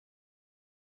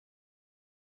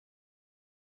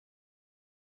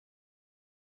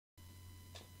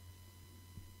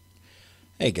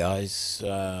Hey guys,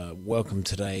 welcome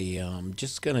today. I'm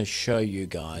just going to show you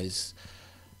guys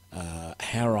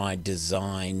how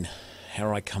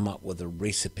I come up with a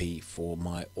recipe for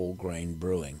my all grain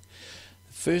brewing.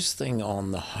 The first thing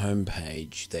on the home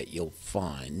page that you'll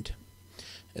find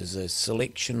is a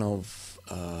selection of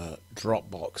drop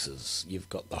boxes. You've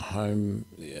got the home,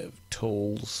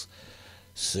 tools,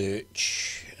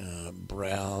 search,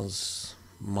 browse,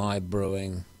 my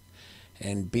brewing,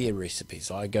 and beer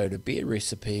recipes. I go to beer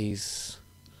recipes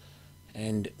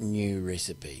and new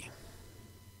recipe.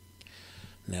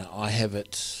 Now I have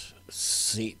it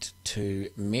set to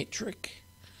metric,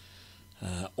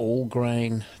 all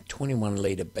grain, 21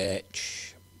 litre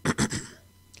batch.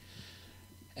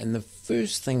 And the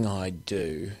first thing I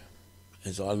do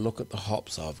is I look at the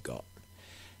hops I've got,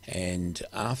 and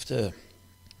after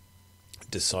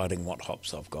deciding what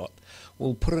hops I've got,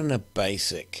 we'll put in a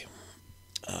basic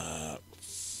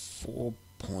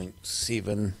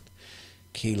 4.7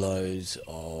 kilos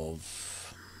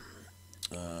of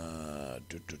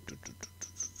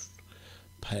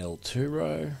pale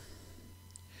Turo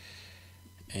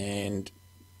and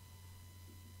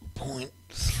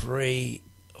 0.3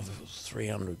 of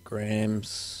 300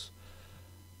 grams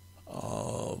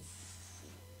of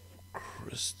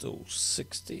Crystal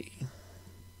 60,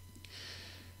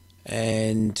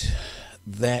 and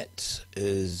that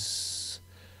is,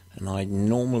 and I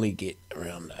normally get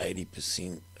around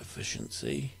 80%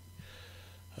 efficiency.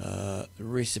 The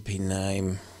recipe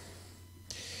name,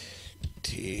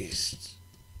 test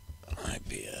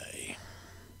IPA,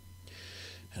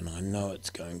 and I know it's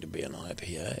going to be an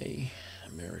IPA,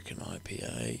 American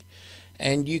IPA,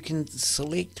 and you can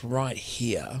select right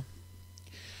here.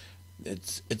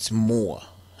 It's more,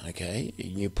 okay?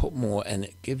 You put more, and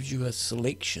it gives you a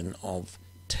selection of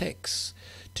ticks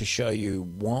to show you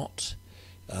what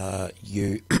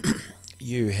you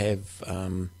you have,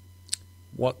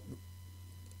 what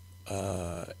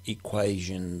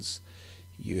equations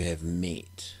you have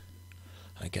met.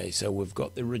 Okay, so we've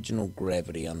got the original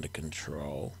gravity under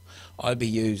control.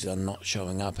 IBUs are not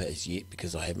showing up as yet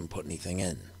because I haven't put anything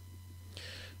in.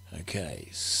 Okay,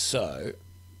 so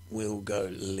we'll go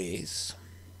less,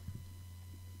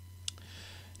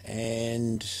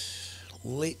 and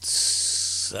let's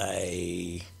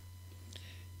say,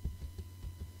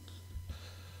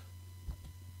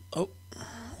 oh,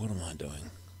 what am I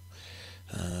doing?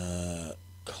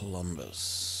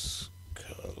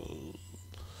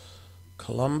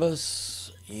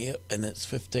 Columbus, yep, and it's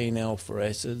 15 alpha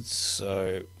acids.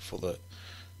 So for the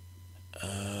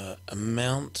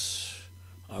amount,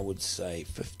 I would say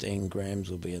 15 grams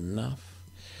will be enough.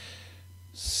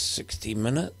 60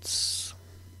 minutes,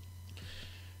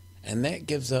 and that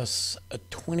gives us a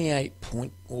 29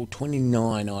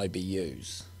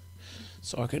 IBUs.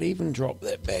 So I could even drop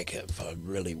that back if I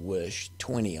really wish.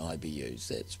 20 IBUs,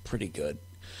 that's pretty good.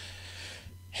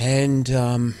 And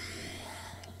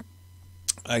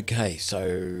okay,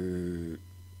 so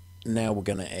now we're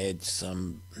going to add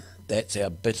some, that's our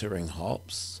bittering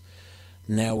hops.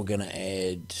 Now we're going to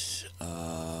add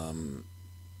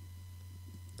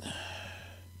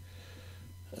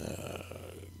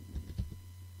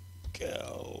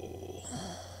Galaxy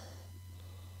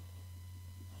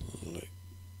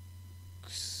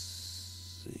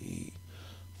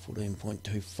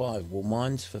 14.25. Well,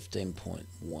 mine's 15.1,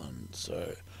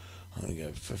 so I'm going to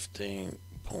go 15.1.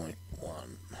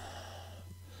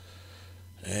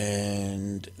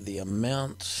 And the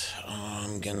amount,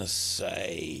 I'm going to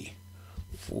say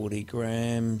 40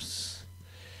 grams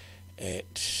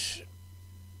at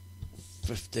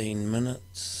 15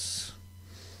 minutes.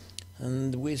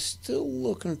 And we're still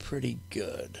looking pretty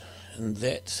good. And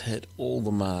that's hit all the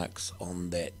marks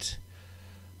on that,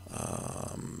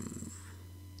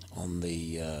 on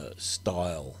the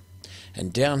style.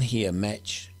 And down here,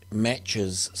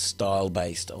 matches style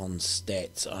based on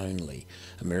stats only.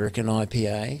 American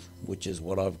IPA, which is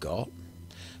what I've got.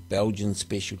 Belgian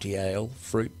specialty ale,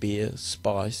 fruit beer,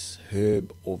 spice,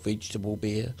 herb or vegetable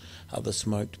beer, other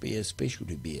smoked beer,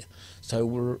 specialty beer. So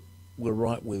we're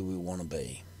right where we want to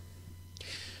be.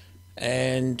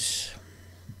 And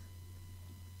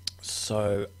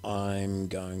so I'm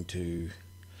going to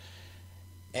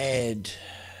add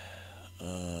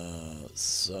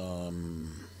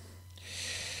some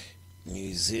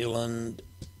New Zealand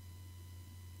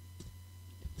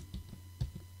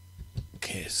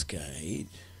Cascade.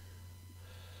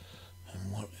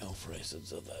 And what alpha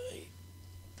acids are they?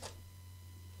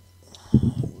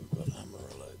 We've got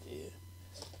Amarillo there.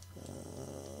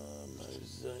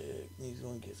 Mosaic, New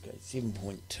Zealand Cascade,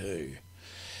 7.2.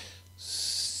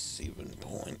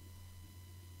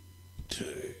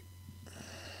 7.2.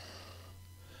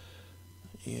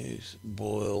 use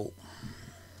boil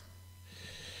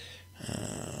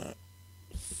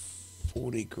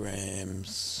 40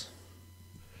 grams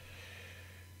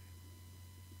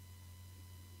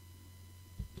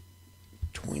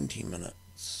 20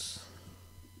 minutes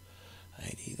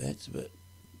 80, that's a bit,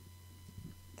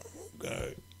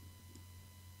 go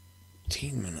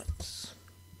 10 minutes.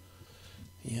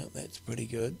 Yeah, that's pretty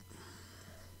good.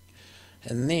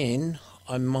 And then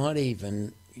I might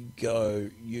even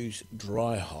go use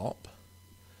dry hop,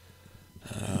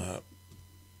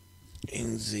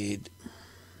 NZ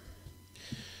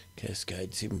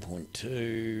Cascade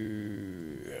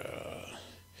 7.2,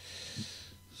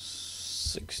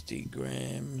 60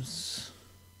 grams,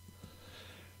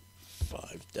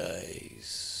 5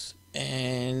 days,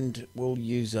 and we'll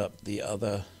use up the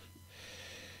other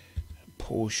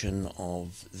portion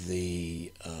of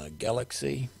the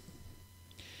Galaxy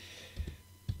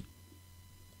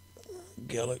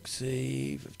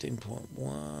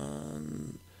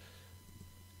 15.1,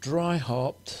 dry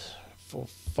hopped for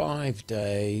 5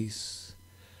 days,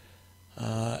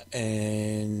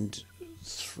 and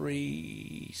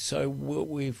 3, so what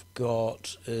we've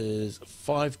got is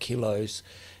 5 kilos,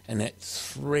 and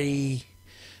that's 3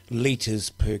 litres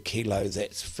per kilo,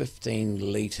 that's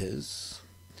 15 litres.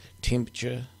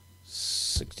 Temperature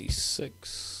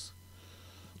 66,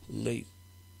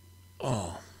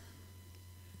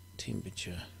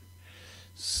 temperature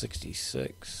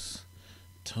 66,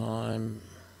 time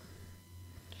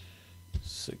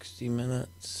 60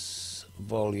 minutes,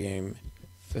 volume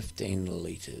 15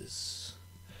 litres,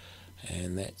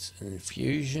 and that's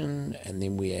infusion. And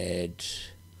then we add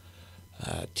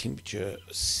temperature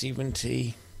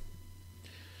 70,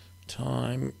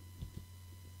 time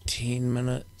 10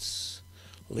 minutes,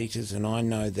 litres, and I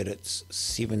know that it's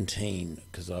 17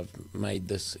 because I've made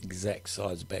this exact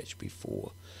size batch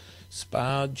before.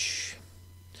 Sparge,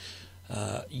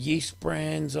 yeast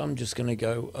brands, I'm just going to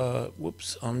go,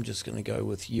 I'm just going to go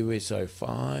with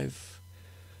US05,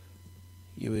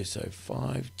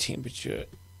 temperature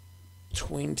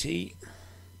 20,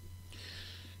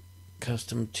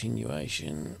 custom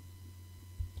attenuation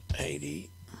 80,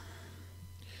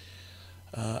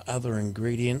 other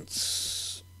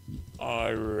ingredients,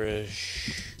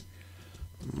 Irish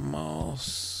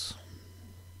moss,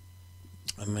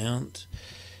 amount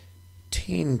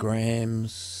 10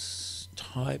 grams,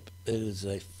 type is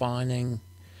a fining,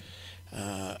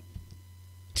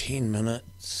 10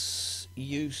 minutes,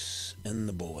 use in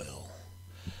the boil,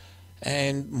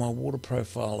 and my water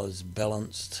profile is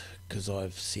balanced because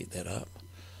I've set that up,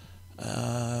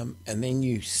 and then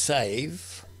you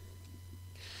save,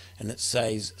 and it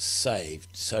says saved.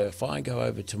 So if I go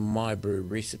over to my brew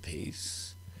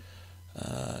recipes,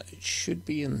 it should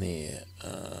be in there,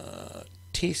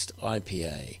 test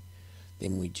IPA.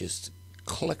 Then we just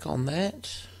click on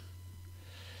that,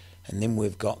 and then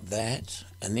we've got that,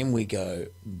 and then we go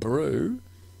brew,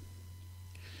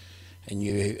 and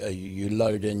you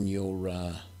load in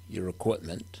your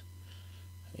equipment.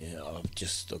 Yeah, I've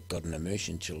just got an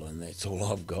immersion chiller, and that's all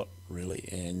I've got really,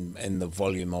 and the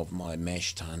volume of my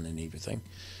mash tun and everything.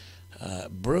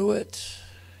 Brew it,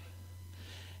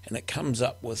 and it comes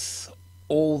up with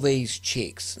all these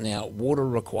checks. Now, water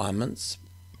requirements,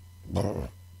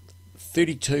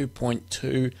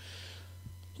 32.2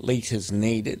 litres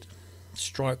needed.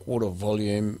 Strike water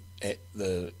volume at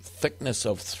the thickness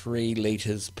of 3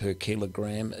 litres per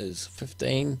kilogram is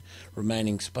 15.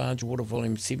 Remaining sparge water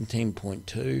volume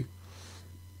 17.2.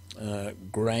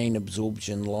 Grain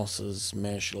absorption losses,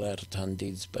 mash allowed a ton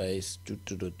dead space.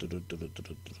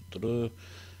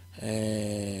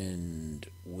 And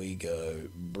we go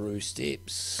brew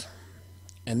steps.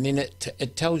 And then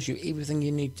it tells you everything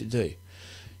you need to do.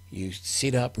 You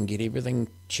set up and get everything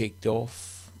checked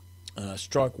off.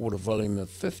 Strike water volume of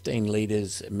 15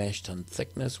 litres, mash tun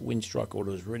thickness. When strike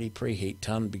water is ready, preheat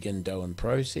tun, begin dough and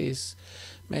process.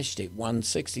 Mash step 1,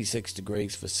 66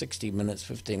 degrees for 60 minutes,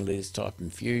 15 litres type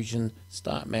infusion.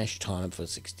 Start mash time for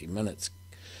 60 minutes.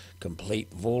 Complete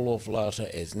Vorlauf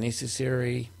latte as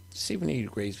necessary. 70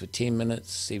 degrees for 10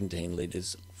 minutes, 17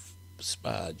 litres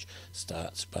sparge.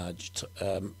 Start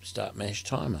mash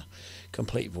timer.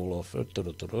 Complete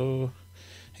Vorlauf.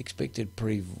 Expected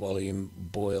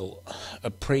pre-boil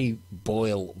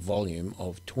volume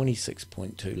of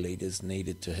 26.2 litres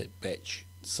needed to hit batch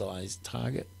size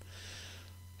target.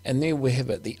 And there we have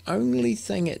it. The only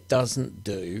thing it doesn't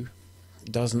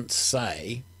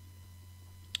say,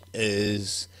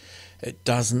 is it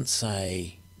doesn't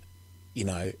say,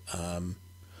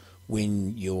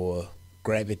 when your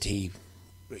gravity,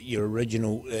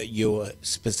 your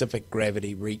specific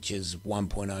gravity reaches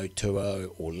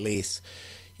 1.020 or less,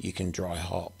 you can dry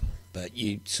hop, but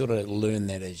you sort of learn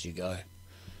that as you go.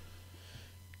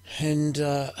 And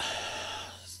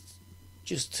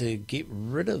just to get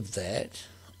rid of that,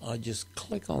 I just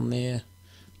click on there,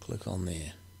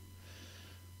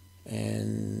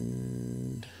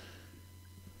 and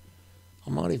I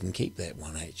might even keep that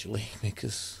one actually,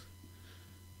 because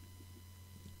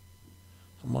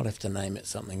I might have to name it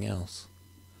something else.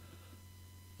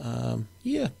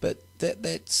 Yeah, but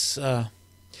that's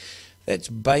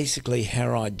basically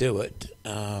how I do it.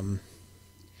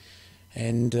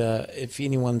 And if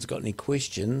anyone's got any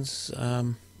questions,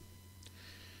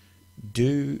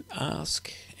 do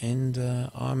ask, and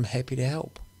I'm happy to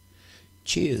help.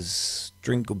 Cheers,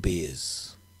 drink good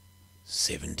beers.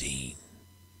 17.